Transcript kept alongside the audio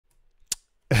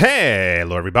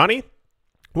Hello everybody,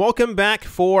 welcome back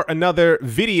for another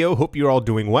video. Hope you're all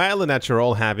doing well and that you're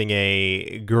all having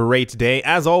a great day.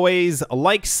 As always,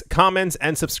 likes, comments,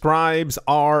 and subscribes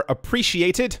are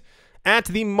appreciated. At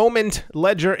the moment,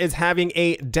 Ledger is having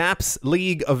a dApps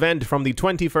League event from the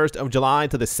 21st of July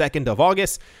to the 2nd of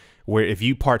August, where if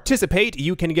you participate,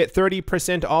 you can get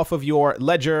 30% off of your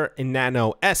Ledger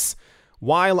Nano S.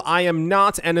 While I am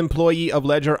not an employee of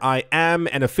Ledger, I am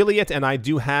an affiliate, and I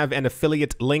do have an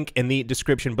affiliate link in the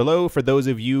description below for those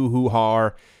of you who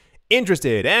are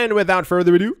interested. And without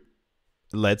further ado,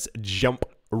 let's jump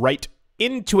right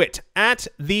into it. At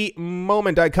the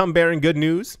moment, I come bearing good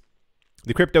news.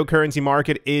 The cryptocurrency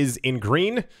market is in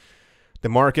green. The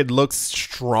market looks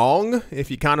strong, if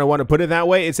you kind of want to put it that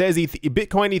way. It says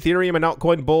Bitcoin, Ethereum, and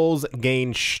altcoin bulls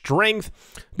gain strength.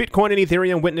 Bitcoin and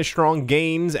Ethereum witness strong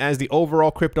gains as the overall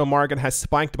crypto market has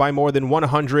spiked by more than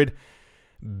 100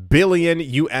 billion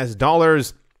US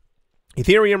dollars.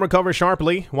 Ethereum recovers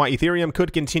sharply, while Ethereum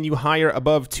could continue higher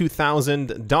above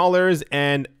 $2,000.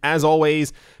 And as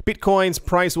always, Bitcoin's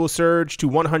price will surge to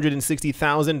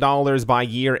 $160,000 by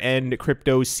year end,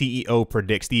 crypto CEO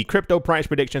predicts. The crypto price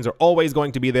predictions are always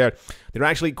going to be there. They're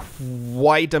actually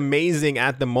quite amazing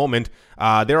at the moment.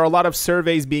 There are a lot of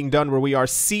surveys being done where we are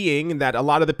seeing that a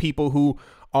lot of the people who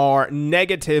are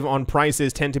negative on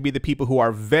prices tend to be the people who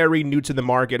are very new to the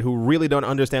market, who really don't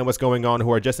understand what's going on, who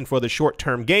are just in for the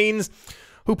short-term gains,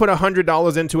 who put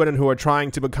 $100 into it and who are trying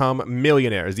to become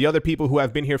millionaires. The other people who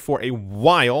have been here for a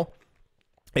while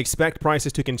expect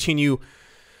prices to continue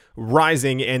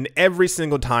rising, and every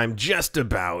single time, just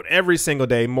about every single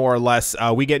day, more or less,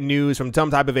 we get news from some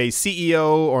type of a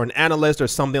CEO or an analyst or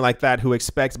something like that who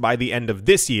expects by the end of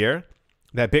this year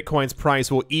that Bitcoin's price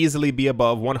will easily be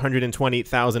above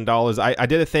 $120,000. I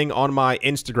did a thing on my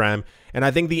Instagram, and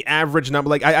I think the average number,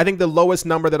 like I think the lowest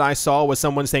number that I saw was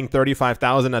someone saying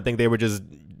 35,000. I think they were just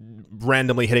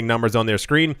randomly hitting numbers on their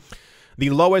screen. The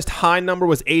lowest high number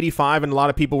was 85, and a lot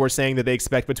of people were saying that they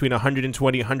expect between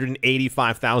 $120,000 and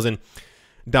 $185,000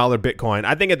 Bitcoin.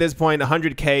 I think at this point,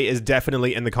 100K is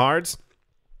definitely in the cards.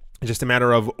 It's just a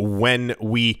matter of when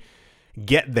we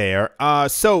get there.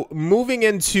 So moving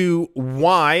into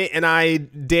why, and I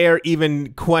dare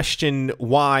even question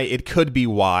why it could be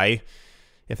why,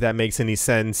 if that makes any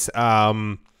sense.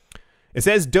 It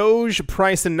says Doge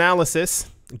price analysis.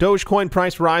 Dogecoin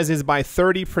price rises by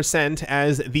 30%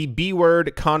 as the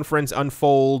B-word conference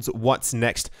unfolds. What's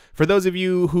next? For those of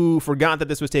you who forgot that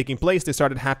this was taking place, this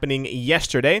started happening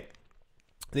yesterday.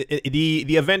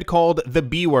 The event called the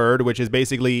B-word, which is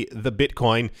basically the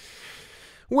Bitcoin,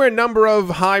 where a number of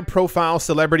high-profile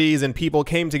celebrities and people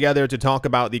came together to talk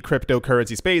about the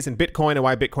cryptocurrency space and Bitcoin and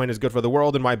why Bitcoin is good for the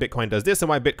world and why Bitcoin does this and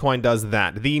why Bitcoin does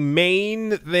that. The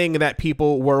main thing that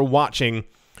people were watching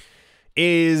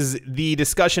is the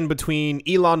discussion between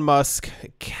Elon Musk,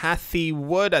 Cathie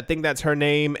Wood, I think that's her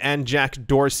name, and Jack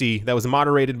Dorsey that was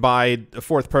moderated by a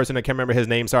fourth person. I can't remember his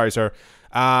name. Sorry, sir.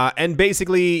 And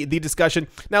basically the discussion.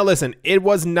 Now, listen, it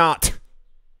was not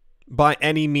by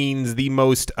any means the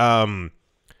most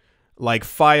like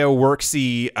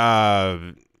fireworksy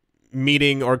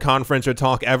meeting or conference or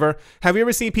talk ever. Have you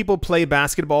ever seen people play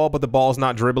basketball but the ball's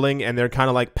not dribbling and they're kind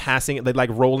of like passing it, like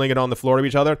rolling it on the floor to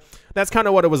each other? That's kind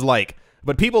of what it was like.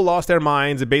 But people lost their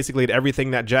minds and basically at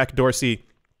everything that Jack Dorsey,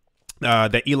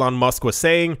 that Elon Musk was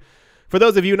saying. For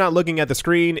those of you not looking at the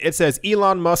screen, it says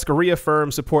Elon Musk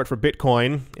reaffirms support for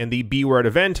Bitcoin in the B-word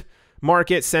event.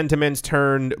 Market sentiments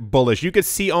turned bullish. You could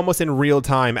see almost in real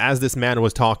time as this man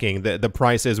was talking, the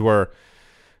prices were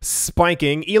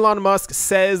spiking. Elon Musk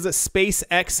says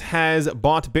SpaceX has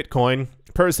bought Bitcoin,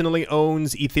 personally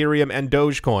owns Ethereum and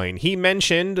Dogecoin. He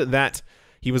mentioned that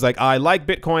he was like, I like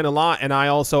Bitcoin a lot, and I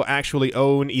also actually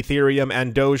own Ethereum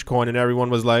and Dogecoin, and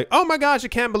everyone was like, oh my gosh, I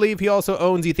can't believe he also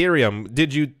owns Ethereum.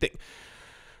 Did you think?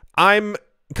 I'm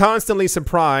constantly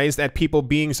surprised at people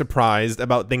being surprised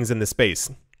about things in this space.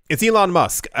 It's Elon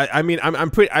Musk. I mean,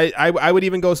 I would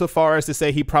even go so far as to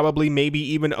say he probably maybe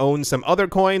even owns some other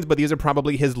coins, but these are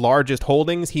probably his largest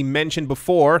holdings. He mentioned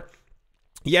before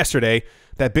yesterday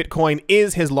that Bitcoin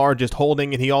is his largest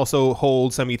holding, and he also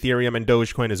holds some Ethereum and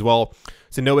Dogecoin as well.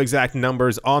 So no exact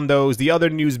numbers on those. The other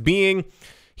news being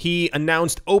he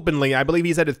announced openly, I believe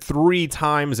he said it 3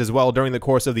 times as well during the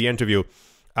course of the interview,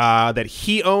 that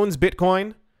he owns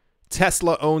Bitcoin,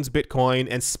 Tesla owns Bitcoin,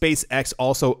 and SpaceX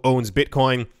also owns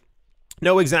Bitcoin.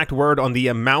 No exact word on the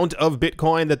amount of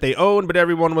Bitcoin that they own, but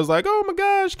everyone was like, oh my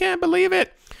gosh, can't believe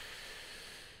it.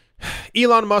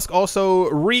 Elon Musk also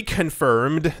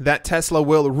reconfirmed that Tesla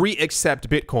will re-accept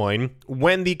Bitcoin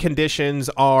when the conditions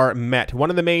are met. One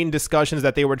of the main discussions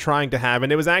that they were trying to have,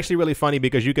 and it was actually really funny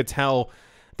because you could tell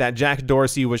that Jack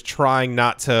Dorsey was trying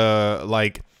not to,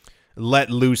 like, let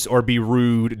loose or be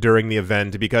rude during the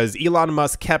event, because Elon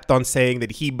Musk kept on saying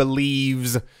that he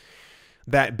believes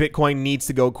that Bitcoin needs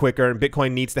to go quicker and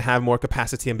Bitcoin needs to have more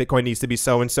capacity and Bitcoin needs to be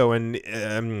so-and-so.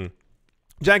 And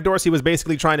Jack Dorsey was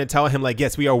basically trying to tell him, like,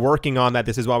 yes, we are working on that.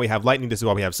 This is why we have Lightning. This is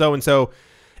why we have so-and-so.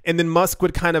 And then Musk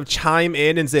would kind of chime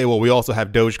in and say, well, we also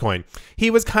have Dogecoin. He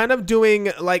was kind of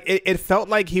doing, like, it felt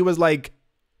like he was, like,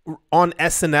 on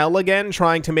SNL again,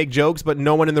 trying to make jokes, but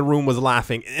no one in the room was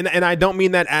laughing. And I don't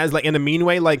mean that as, like, in a mean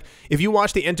way. Like, if you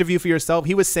watch the interview for yourself,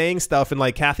 he was saying stuff, and,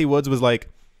 like, Kathy Woods was, like,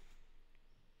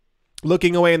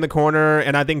 looking away in the corner,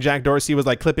 and I think Jack Dorsey was,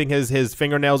 like, clipping his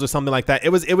fingernails or something like that. It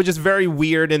was just very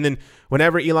weird. And then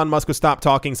whenever Elon Musk would stop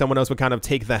talking, someone else would kind of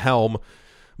take the helm.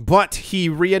 But he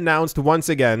re-announced once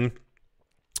again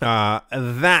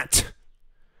that,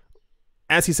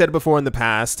 as he said before in the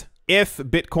past, if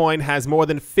Bitcoin has more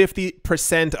than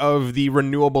 50% of the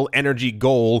renewable energy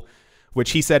goal,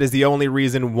 which he said is the only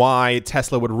reason why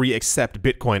Tesla would re-accept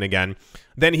Bitcoin again,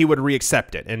 then he would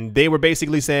re-accept it. And they were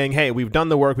basically saying, hey, we've done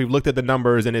the work, we've looked at the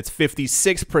numbers, and it's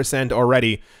 56%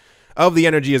 already of the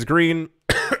energy is green.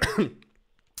 And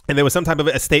there was some type of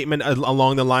a statement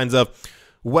along the lines of,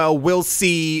 well, we'll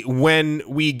see when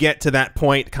we get to that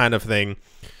point, kind of thing.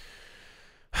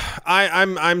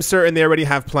 I'm certain they already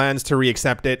have plans to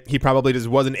re-accept it. He probably just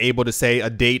wasn't able to say a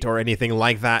date or anything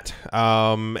like that.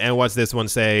 And what's this one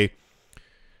say?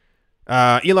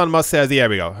 Elon Musk says, yeah, here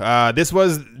we go. This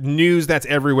was news that's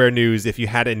everywhere news, if you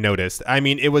hadn't noticed. I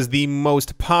mean, it was the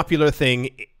most popular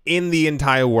thing in the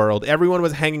entire world. Everyone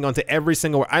was hanging on to every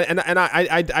single word.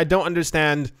 I don't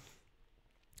understand.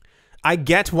 I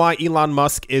get why Elon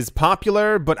Musk is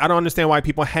popular, but I don't understand why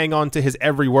people hang on to his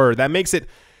every word. That makes it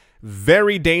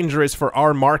very dangerous for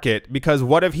our market, because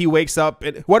what if he wakes up,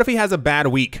 what if he has a bad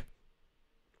week?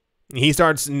 He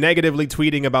starts negatively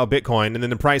tweeting about Bitcoin and then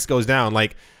the price goes down.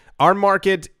 Like, our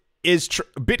market is,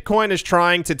 Bitcoin is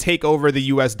trying to take over the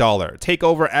US dollar, take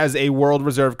over as a world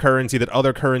reserve currency that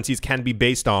other currencies can be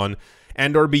based on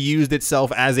and or be used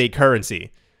itself as a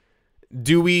currency.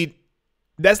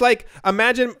 That's like,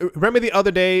 imagine, remember the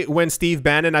other day when Steve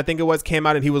Bannon, I think it was, came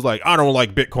out and he was like, I don't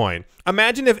like Bitcoin.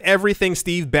 Imagine if everything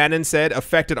Steve Bannon said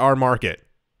affected our market.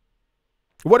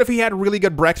 What if he had really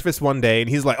good breakfast one day and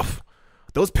he's like, oh,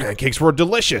 those pancakes were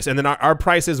delicious, and then our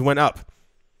prices went up?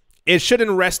 It shouldn't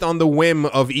rest on the whim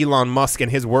of Elon Musk and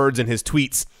his words and his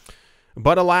tweets.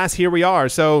 But alas, here we are.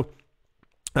 So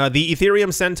the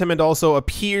Ethereum sentiment also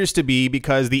appears to be,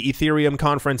 because the Ethereum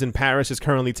conference in Paris is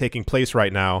currently taking place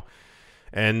right now,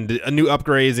 and new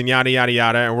upgrades and yada, yada,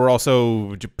 yada. And we're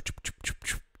also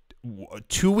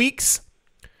 2 weeks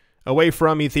away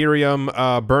from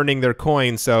Ethereum burning their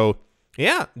coin. So,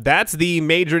 yeah, that's the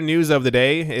major news of the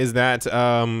day, is that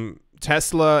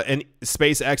Tesla and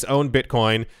SpaceX own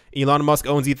Bitcoin. Elon Musk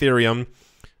owns Ethereum.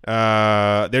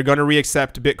 They're going to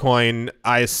re-accept Bitcoin,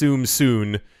 I assume,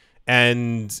 soon.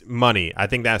 And money. I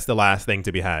think that's the last thing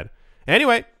to be had.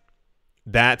 Anyway,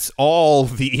 that's all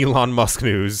the Elon Musk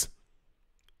news.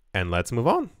 And let's move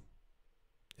on.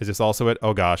 Is this also it?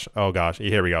 Oh gosh. Oh gosh.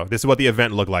 Here we go. This is what the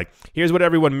event looked like. Here's what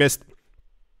everyone missed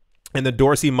in the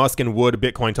Dorsey, Musk, and Wood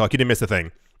Bitcoin talk. You didn't miss a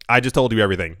thing. I just told you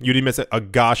everything. You didn't miss a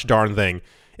gosh darn thing.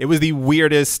 It was the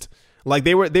weirdest. Like,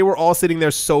 they were all sitting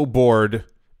there so bored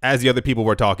as the other people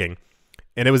were talking.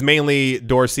 And it was mainly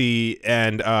Dorsey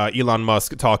and Elon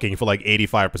Musk talking for like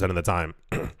 85% of the time.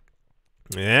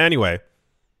 Anyway,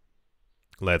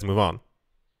 let's move on.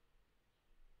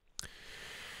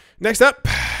 Next up,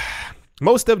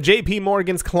 most of JP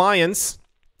Morgan's clients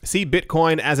see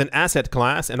Bitcoin as an asset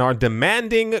class and are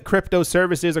demanding crypto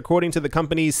services, according to the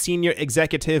company's senior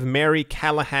executive, Mary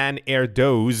Callahan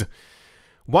Airdrop.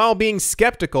 While being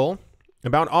skeptical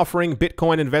about offering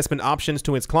Bitcoin investment options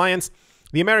to its clients,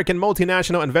 the American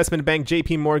multinational investment bank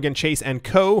JP Morgan Chase &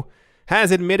 Co.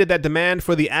 has admitted that demand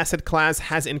for the asset class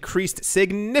has increased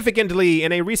significantly.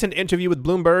 In a recent interview with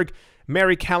Bloomberg,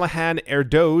 Mary Callahan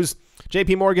Airdrop,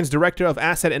 JP Morgan's director of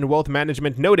asset and wealth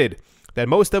management, noted that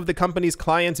most of the company's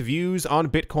clients' views on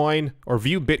Bitcoin, or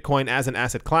view Bitcoin as an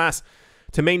asset class.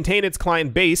 To maintain its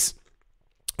client base,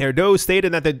 Airdrop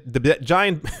stated that the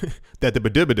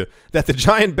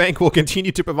giant bank will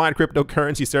continue to provide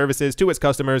cryptocurrency services to its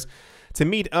customers to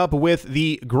meet up with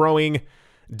the growing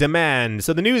demand.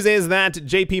 So the news is that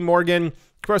JP Morgan,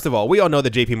 first of all, we all know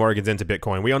that JP Morgan's into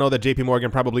Bitcoin. We all know that JP Morgan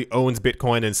probably owns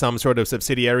Bitcoin in some sort of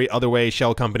subsidiary, other way,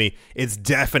 shell company. It's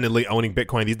definitely owning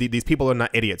Bitcoin. These people are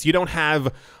not idiots. You don't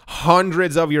have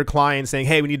hundreds of your clients saying,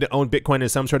 hey, we need to own Bitcoin in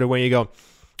some sort of way. You go,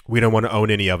 we don't want to own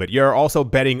any of it. You're also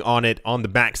betting on it on the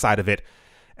backside of it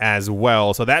as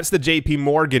well. So that's the JP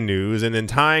Morgan news. And then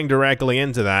tying directly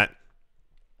into that,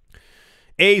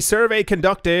 a survey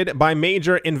conducted by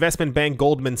major investment bank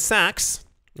Goldman Sachs,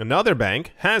 another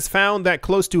bank, has found that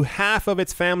close to half of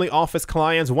its family office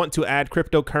clients want to add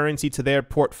cryptocurrency to their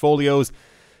portfolios,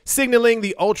 signaling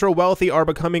the ultra-wealthy are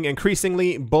becoming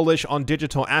increasingly bullish on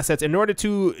digital assets. In order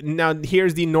to, now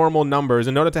here's the normal numbers,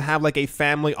 in order to have like a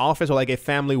family office or like a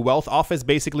family wealth office,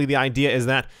 basically the idea is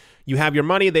that you have your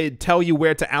money, they tell you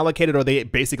where to allocate it, or they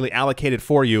basically allocate it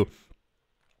for you,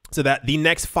 so that the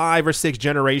next 5 or 6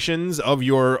 generations of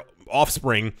your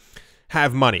offspring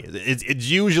have money. It's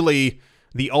usually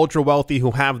the ultra wealthy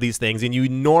who have these things, and you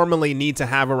normally need to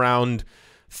have around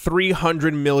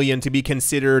 300 million to be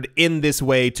considered in this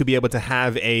way to be able to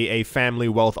have a family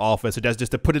wealth office. So that's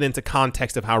just to put it into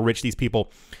context of how rich these people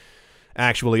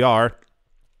actually are.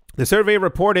 The survey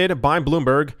reported by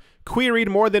Bloomberg queried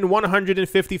more than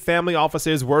 150 family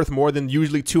offices worth more than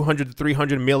usually $200 to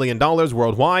 $300 million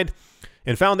worldwide,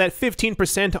 and found that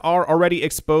 15% are already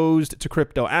exposed to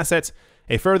crypto assets.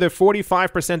 A further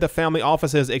 45% of family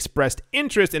offices expressed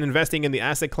interest in investing in the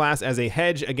asset class as a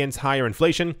hedge against higher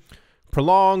inflation,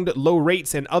 prolonged low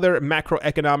rates, and other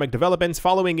macroeconomic developments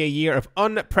following a year of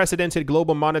unprecedented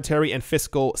global monetary and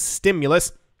fiscal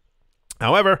stimulus.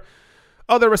 However,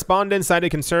 other respondents cited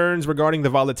concerns regarding the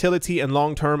volatility and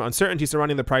long-term uncertainty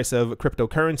surrounding the price of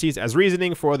cryptocurrencies as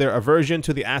reasoning for their aversion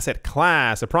to the asset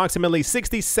class. Approximately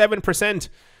 67%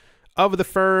 of the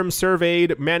firms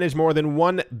surveyed managed more than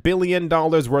 $1 billion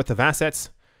worth of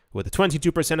assets, with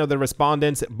 22% of the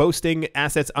respondents boasting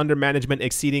assets under management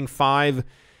exceeding $5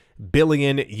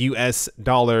 billion US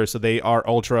dollars. So they are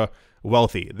ultra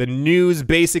wealthy. The news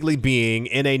basically being,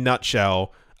 in a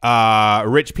nutshell,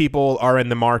 rich people are in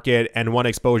the market and want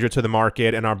exposure to the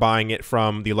market and are buying it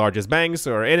from the largest banks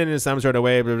or in some sort of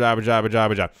way. Blah, blah, blah, blah,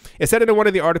 blah, blah. It said it in one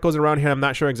of the articles around here. I'm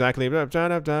not sure exactly. Don't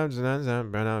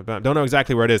know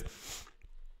exactly where it is.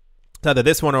 It's either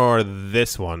this one or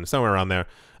this one, somewhere around there.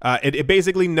 It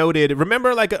basically noted,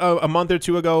 remember like a month or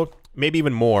two ago, maybe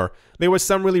even more, there was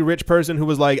some really rich person who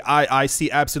was like, I see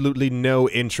absolutely no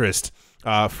interest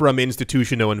from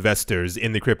institutional investors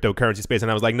in the cryptocurrency space.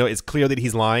 And I was like, no, it's clear that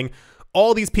he's lying.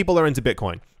 All these people are into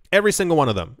Bitcoin. Every single one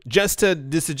of them. Just to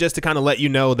kind of let you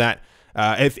know that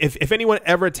if anyone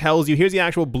ever tells you, here's the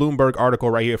actual Bloomberg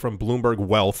article right here from Bloomberg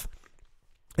Wealth.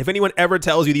 If anyone ever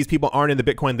tells you these people aren't into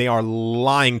Bitcoin, they are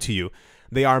lying to you.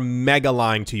 They are mega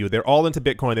lying to you. They're all into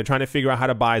Bitcoin. They're trying to figure out how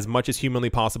to buy as much as humanly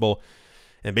possible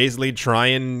and basically try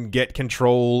and get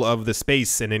control of the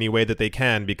space in any way that they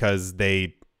can because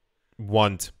they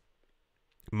want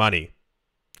money.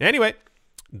 Anyway,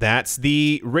 that's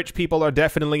the rich people are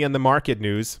definitely in the market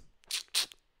news.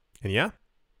 And yeah,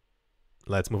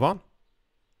 let's move on.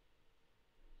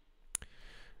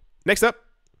 Next up,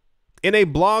 in a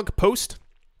blog post,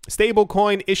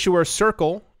 stablecoin issuer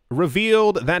Circle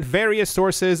revealed that various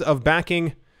sources of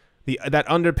backing that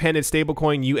underpin its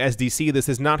stablecoin USDC. This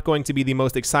is not going to be the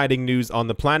most exciting news on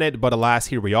the planet, but alas,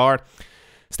 here we are.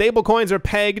 Stablecoins are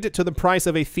pegged to the price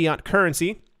of a fiat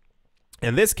currency,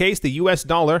 in this case, the US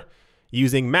dollar,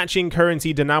 using matching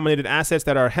currency denominated assets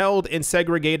that are held in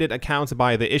segregated accounts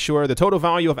by the issuer. The total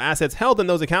value of assets held in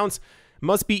those accounts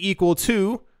must be equal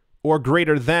to or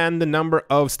greater than the number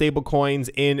of stablecoins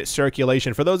in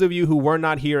circulation. For those of you who were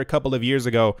not here a couple of years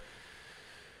ago,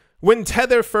 when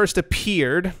Tether first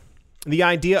appeared, the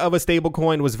idea of a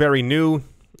stablecoin was very new.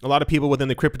 A lot of people within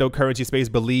the cryptocurrency space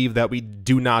believe that we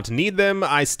do not need them.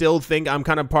 I still think I'm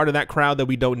kind of part of that crowd that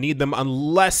we don't need them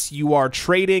unless you are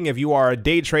trading. If you are a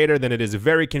day trader, then it is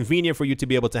very convenient for you to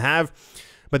be able to have.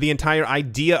 But the entire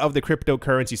idea of the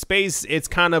cryptocurrency space, it's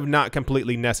kind of not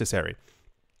completely necessary.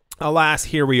 Alas,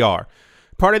 here we are.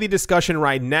 Part of the discussion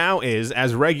right now is,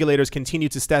 as regulators continue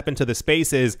to step into the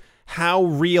space, is how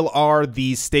real are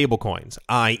these stablecoins?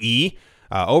 i.e.,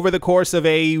 over the course of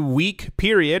a week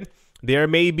period, there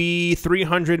may be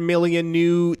 300 million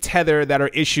new Tether that are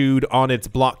issued on its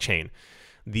blockchain.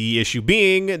 The issue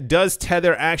being, does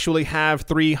Tether actually have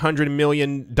 $300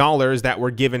 million that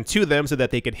were given to them so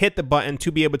that they could hit the button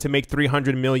to be able to make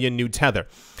 300 million new Tether?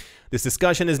 This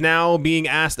discussion is now being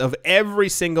asked of every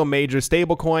single major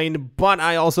stablecoin, but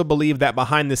I also believe that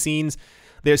behind the scenes,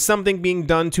 there's something being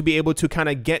done to be able to kind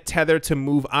of get Tether to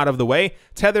move out of the way.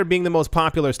 Tether being the most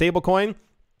popular stablecoin,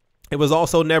 it was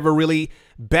also never really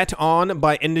bet on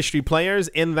by industry players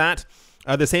in that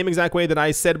the same exact way that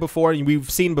I said before and we've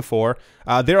seen before,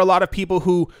 there are a lot of people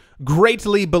who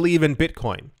greatly believe in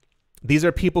Bitcoin. These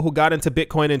are people who got into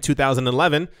Bitcoin in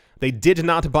 2011. They did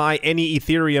not buy any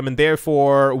Ethereum, and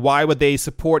therefore, why would they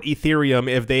support Ethereum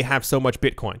if they have so much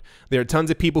Bitcoin? There are tons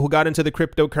of people who got into the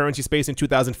cryptocurrency space in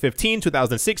 2015,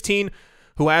 2016,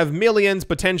 who have millions,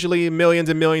 potentially millions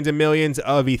and millions and millions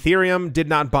of Ethereum, did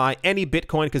not buy any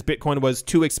Bitcoin because Bitcoin was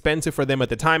too expensive for them at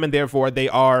the time, and therefore they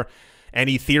are an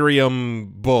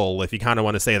Ethereum bull, if you kind of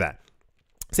want to say that.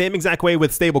 Same exact way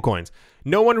with stablecoins.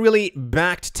 No one really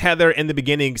backed Tether in the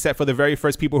beginning except for the very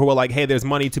first people who were like, hey, there's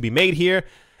money to be made here.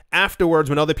 Afterwards,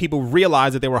 when other people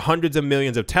realized that there were hundreds of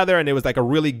millions of Tether and it was like a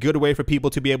really good way for people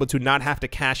to be able to not have to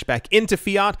cash back into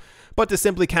fiat, but to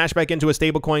simply cash back into a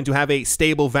stablecoin to have a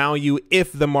stable value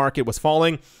if the market was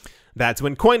falling. That's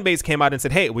when Coinbase came out and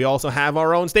said, hey, we also have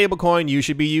our own stablecoin. You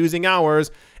should be using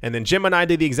ours. And then Gemini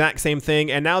did the exact same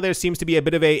thing. And now there seems to be a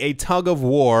bit of a tug of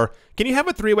war. Can you have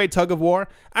a three-way tug of war?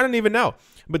 I don't even know.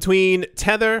 Between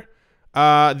Tether,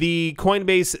 the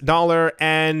Coinbase dollar,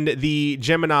 and the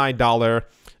Gemini dollar.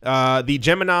 The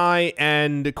Gemini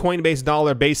and Coinbase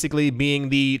dollar basically being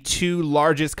the two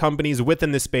largest companies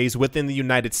within the space within the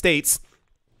United States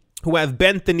who have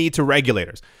bent the knee to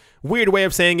regulators. Weird way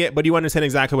of saying it, but you understand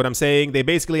exactly what I'm saying. They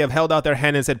basically have held out their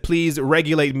hand and said, please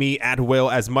regulate me at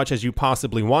will as much as you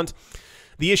possibly want.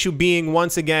 The issue being,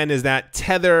 once again, is that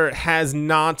Tether has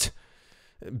not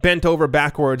bent over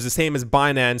backwards, the same as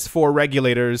Binance, for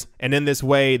regulators. And in this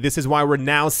way, this is why we're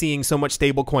now seeing so much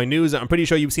stablecoin news. I'm pretty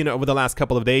sure you've seen it over the last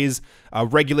couple of days.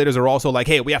 Regulators are also like,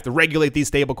 hey, we have to regulate these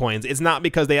stablecoins. It's not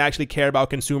because they actually care about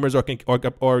consumers or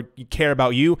care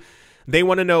about you. They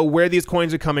want to know where these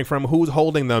coins are coming from, who's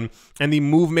holding them, and the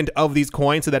movement of these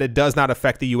coins so that it does not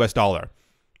affect the US dollar.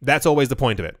 That's always the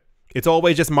point of it. It's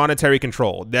always just monetary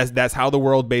control. That's how the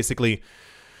world basically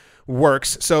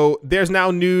works. So there's now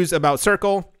news about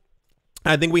Circle.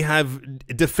 I think we have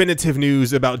definitive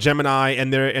news about Gemini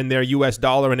and their US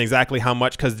dollar and exactly how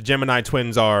much, because the Gemini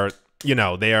twins are, you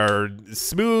know, they are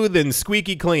smooth and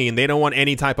squeaky clean. They don't want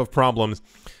any type of problems.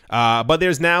 But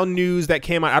there's now news that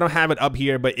came out. I don't have it up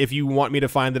here, but if you want me to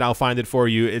find it, I'll find it for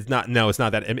you. It's not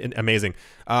that amazing.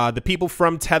 The people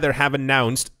from Tether have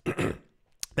announced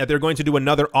that they're going to do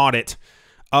another audit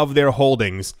of their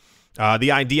holdings.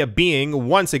 The idea being,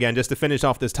 once again, just to finish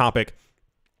off this topic,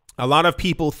 a lot of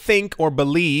people think or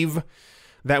believe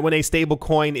that when a stable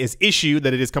coin is issued,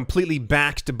 that it is completely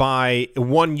backed by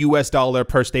 $1 US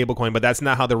per stable coin, but that's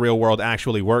not how the real world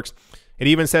actually works. It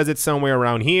even says it's somewhere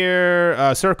around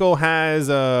here. Circle has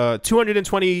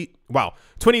 $22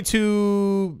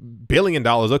 billion,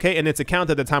 okay, in its account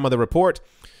at the time of the report.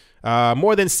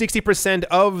 More than 60%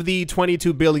 of the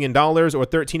 $22 billion, or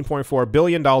 $13.4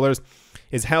 billion,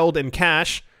 is held in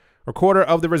cash. A quarter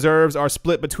of the reserves are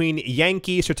split between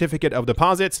Yankee Certificate of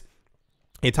Deposits,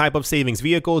 a type of savings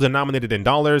vehicle denominated in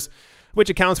dollars, which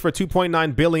accounts for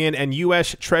 $2.9 billion, and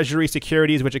U.S. Treasury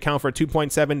securities, which account for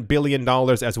 $2.7 billion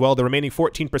as well. The remaining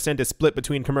 14% is split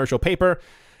between commercial paper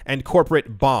and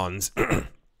corporate bonds.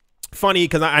 Funny,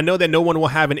 because I know that no one will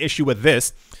have an issue with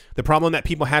this. The problem that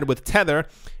people had with Tether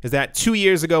is that 2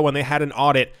 years ago when they had an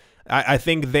audit, I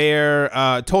think their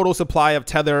total supply of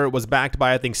Tether was backed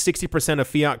by, I think, 60% of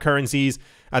fiat currencies.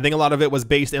 I think a lot of it was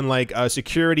based in like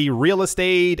security, real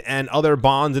estate, and other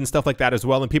bonds and stuff like that as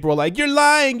well. And people were like, you're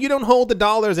lying. You don't hold the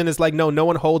dollars. And it's like, no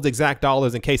one holds exact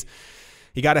dollars in case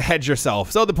you got to hedge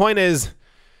yourself. So the point is,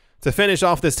 to finish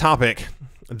off this topic,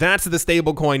 that's the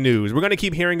stablecoin news. We're going to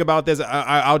keep hearing about this.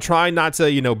 I'll try not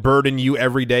to, burden you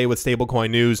every day with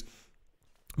stablecoin news.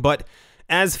 But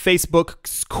as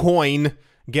Facebook's coin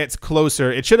gets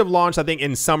closer, it should have launched, I think,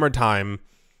 in summertime.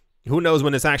 Who knows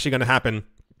when it's actually going to happen?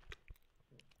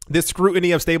 This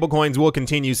scrutiny of stablecoins will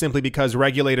continue simply because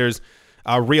regulators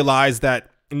realize that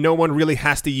no one really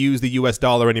has to use the US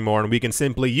dollar anymore, and we can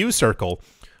simply use Circle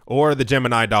or the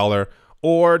Gemini dollar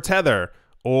or Tether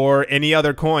or any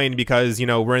other coin because,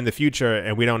 we're in the future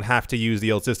and we don't have to use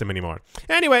the old system anymore.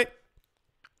 Anyway,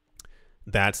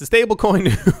 that's the stablecoin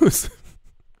news.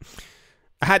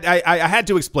 I had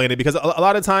to explain it because a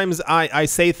lot of times I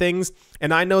say things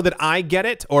and I know that I get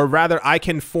it, or rather I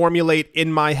can formulate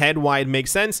in my head why it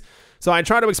makes sense. So I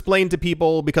try to explain to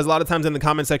people, because a lot of times in the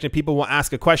comment section, people will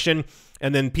ask a question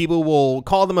and then people will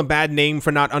call them a bad name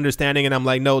for not understanding. And I'm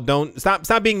like, no, don't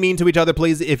stop being mean to each other,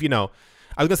 please.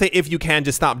 I was going to say, if you can,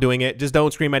 just stop doing it. Just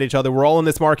don't scream at each other. We're all in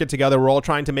this market together. We're all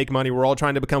trying to make money. We're all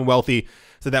trying to become wealthy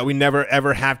so that we never,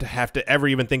 ever have to ever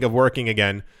even think of working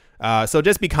again. So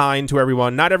just be kind to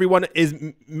everyone. Not everyone is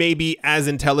maybe as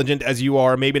intelligent as you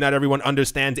are. Maybe not everyone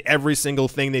understands every single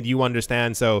thing that you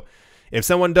understand. So if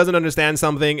someone doesn't understand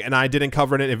something and I didn't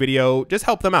cover it in a video, just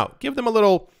help them out. Give them a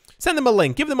little send them a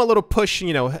link, give them a little push,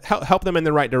 you know, help them in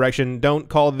the right direction. Don't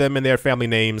call them in their family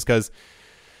names because,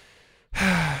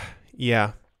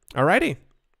 yeah. Alrighty.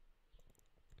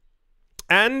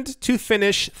 And to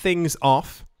finish things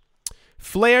off,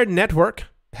 Flare Network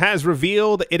has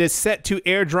revealed it is set to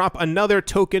airdrop another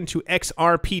token to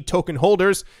XRP token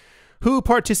holders who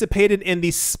participated in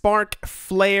the Spark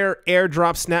Flare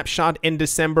airdrop snapshot in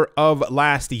December of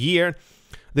last year.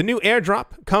 The new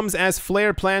airdrop comes as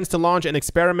Flare plans to launch an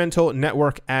experimental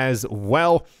network as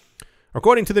well.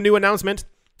 According to the new announcement,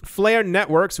 Flare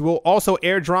Networks will also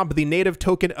airdrop the native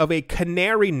token of a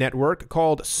canary network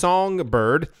called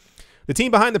Songbird. The team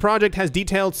behind the project has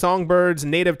detailed Songbird's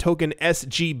native token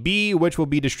SGB, which will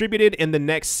be distributed in the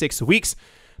next 6 weeks.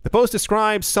 The post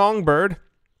describes Songbird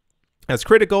as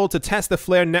critical to test the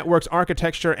Flare Network's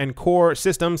architecture and core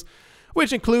systems,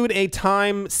 which include a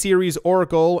time series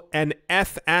oracle and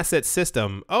F asset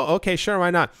system. Oh, okay, sure,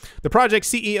 why not? The project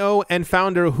CEO and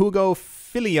founder Hugo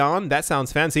Filion, that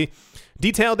sounds fancy,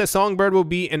 detailed that Songbird will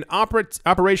be an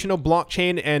operational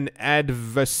blockchain and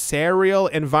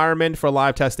adversarial environment for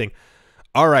live testing.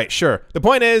 All right, sure. The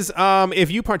point is,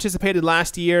 if you participated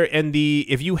last year in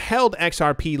if you held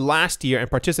XRP last year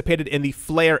and participated in the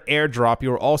Flare airdrop,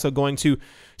 you're also going to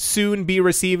soon be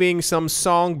receiving some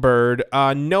Songbird.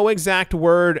 No exact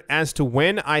word as to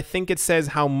when. I think it says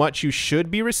how much you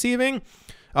should be receiving.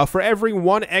 For every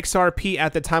 1 XRP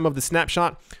at the time of the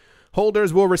snapshot,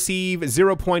 holders will receive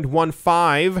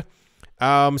 0.15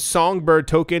 Songbird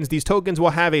tokens. These tokens will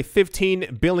have a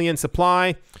 15 billion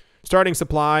starting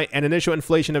supply, and initial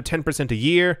inflation of 10% a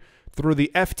year. Through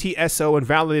the FTSO and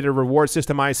validated reward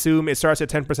system, I assume it starts at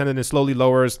 10% and then slowly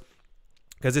lowers,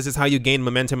 because this is how you gain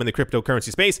momentum in the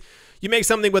cryptocurrency space. You make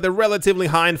something with a relatively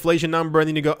high inflation number, and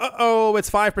then you go, uh-oh, it's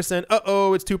 5%,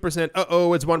 uh-oh, it's 2%,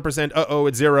 uh-oh, it's 1%, uh-oh,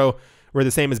 it's 0. We're the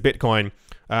same as Bitcoin.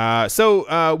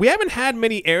 So we haven't had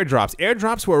many airdrops.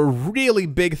 Airdrops were a really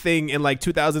big thing in like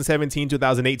 2017,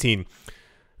 2018.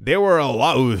 There were a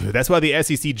lot. Ooh, that's why the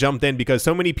SEC jumped in, because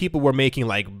so many people were making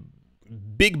like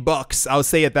big bucks, I'll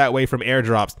say it that way, from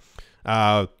airdrops.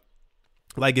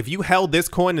 Like if you held this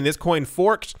coin and this coin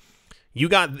forked, you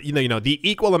got you know the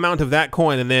equal amount of that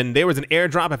coin, and then there was an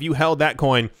airdrop if you held that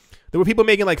coin. There were people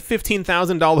making like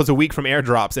 $15,000 a week from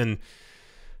airdrops, and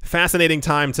fascinating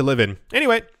time to live in.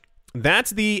 Anyway,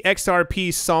 that's the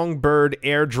XRP Songbird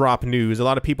airdrop news. A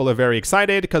lot of people are very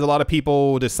excited because a lot of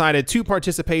people decided to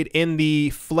participate in the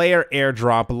Flare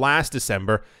airdrop last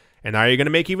December, and now you're going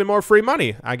to make even more free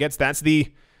money. I guess that's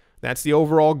the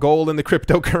overall goal in the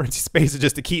cryptocurrency space, is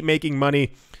just to keep making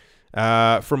money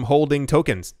from holding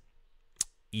tokens.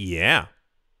 Yeah.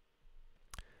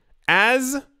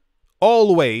 As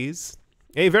always,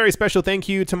 a very special thank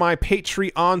you to my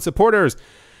Patreon supporters.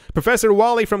 Professor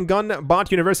Wally from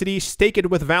Gunbot University, Stake It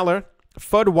With Valor,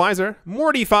 Fud Weiser,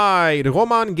 Mortified,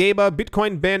 Roman Gaba,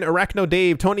 Bitcoin Ben, Arachno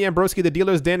Dave, Tony Ambroski, The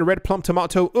Dealer's Den, Red Plump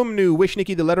Tomato, Umnu,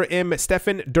 Wishniki, The Letter M,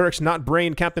 Stefan, Dirks, Not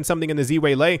Brain, Captain Something in the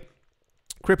Z-Way Lay,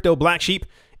 Crypto Black Sheep,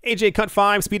 AJ Cut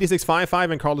 5,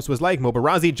 Speedy655, and Carlos Was Like,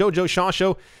 Mobarazi, Jojo Shaw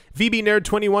Show, VB Nerd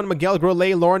 21, Miguel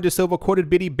Grollet, Lauren De Silva, Quoted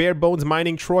Biddy, Bare Bones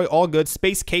Mining, Troy Allgood,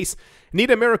 Space Case,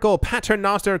 Nita Miracle,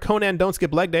 Paternoster, Conan Don't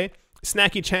Skip Leg Day,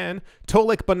 Snacky Chan,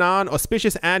 Tolik Banan,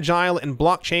 Auspicious Agile and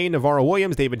Blockchain, Navarro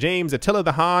Williams, David James, Attila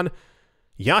the Han,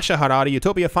 Yasha Harari,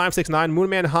 Utopia 569,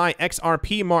 Moonman High,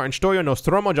 XRP, Martin Stoyo,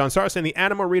 Nostromo, John Sarson, The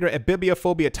Animal Reader,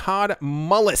 Ebibliophobia, Todd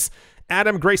Mullis,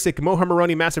 Adam Graysick, Moha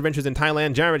Maroni, Massive Ventures in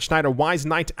Thailand, Jared Schneider, Wise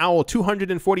Night Owl,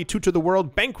 242 to the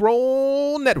World,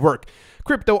 Bankroll Network,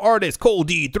 Crypto Artist, Cole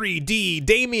D, 3D,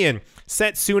 Damien,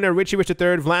 Set Sooner, Richie Rich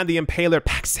III, Vlad the Impaler,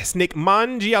 Paxis, Nick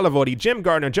Mangialavodi, Jim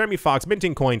Gardner, Jeremy Fox,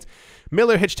 Minting Coins,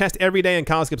 Miller Hitch Test Every Day, and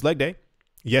Kyle Skips Leg Day.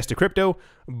 Yes to Crypto,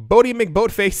 Bodie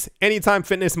McBoatface, Anytime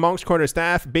Fitness, Monk's Corner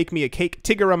Staff, Bake Me a Cake,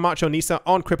 Tigera Macho Nisa,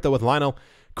 On Crypto with Lionel,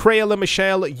 Crayola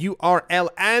Michelle, URL,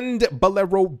 and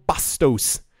Bolero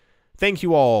Bastos. Thank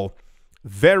you all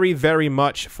very, very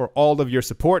much for all of your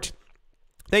support.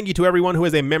 Thank you to everyone who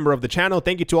is a member of the channel.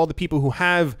 Thank you to all the people who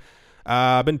have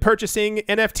been purchasing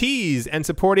NFTs and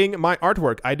supporting my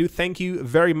artwork. I do thank you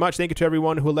very much. Thank you to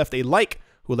everyone who left a like,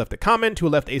 who left a comment, who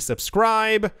left a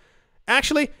subscribe.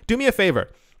 Actually, do me a favor.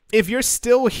 If you're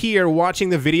still here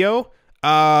watching the video,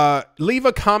 leave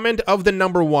a comment of the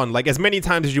number 1, like as many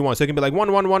times as you want. So it can be like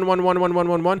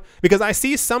 111111111, because I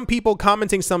see some people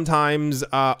commenting sometimes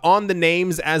on the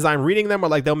names as I'm reading them, or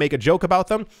like they'll make a joke about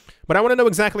them. But I want to know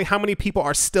exactly how many people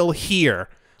are still here,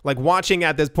 like watching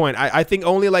at this point. I think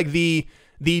only like the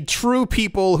true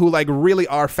people who like really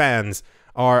are fans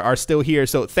are still here.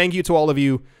 So thank you to all of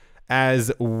you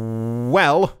as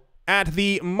well at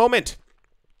the moment.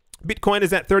 Bitcoin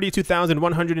is at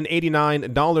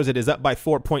 $32,189. It is up by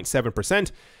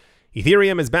 4.7%.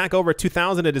 Ethereum is back over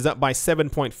 2,000. It is up by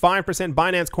 7.5%.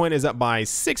 Binance coin is up by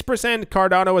 6%.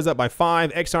 Cardano is up by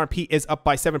 5%. XRP is up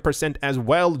by 7% as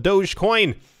well. Doge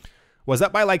coin was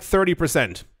up by like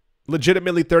 30%.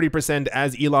 Legitimately 30%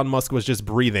 as Elon Musk was just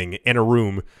breathing in a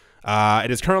room.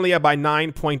 It is currently up by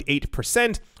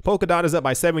 9.8%. Polkadot is up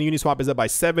by 7. Uniswap is up by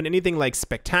 7. Anything like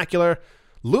spectacular.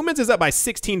 Lumens is up by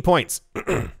 16 points.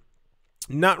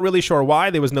 Not really sure why.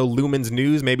 There was no Lumens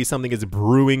news. Maybe something is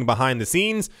brewing behind the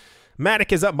scenes.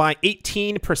 Matic is up by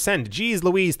 18%. Jeez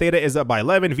Louise, Theta is up by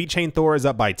 11. VeChain Thor is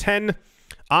up by 10.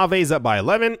 Aave is up by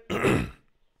 11.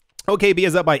 OKB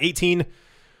is up by 18.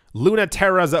 Luna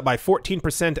Terra is up by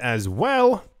 14% as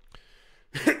well.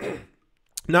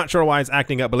 Not sure why it's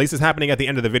acting up, but at least it's happening at the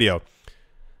end of the video.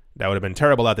 That would have been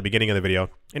terrible at the beginning of the video.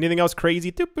 Anything else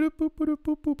crazy?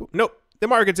 Nope. The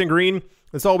market's in green.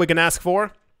 That's all we can ask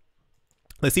for.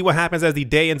 Let's see what happens as the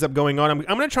day ends up going on. I'm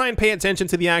going to try and pay attention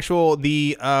to the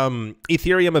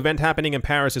Ethereum event happening in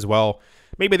Paris as well.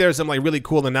 Maybe there's some like really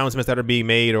cool announcements that are being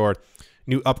made or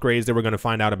new upgrades that we're going to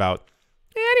find out about.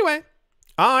 Anyway,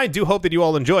 I do hope that you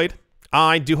all enjoyed.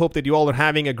 I do hope that you all are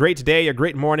having a great day, a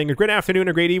great morning, a great afternoon,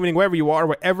 a great evening, wherever you are,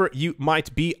 wherever you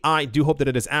might be. I do hope that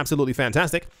it is absolutely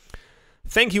fantastic.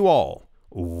 Thank you all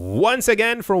once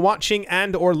again for watching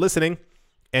and or listening.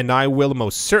 And I will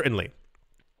most certainly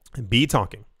be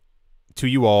talking to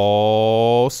you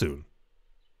all soon.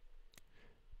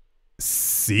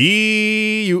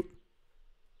 See you.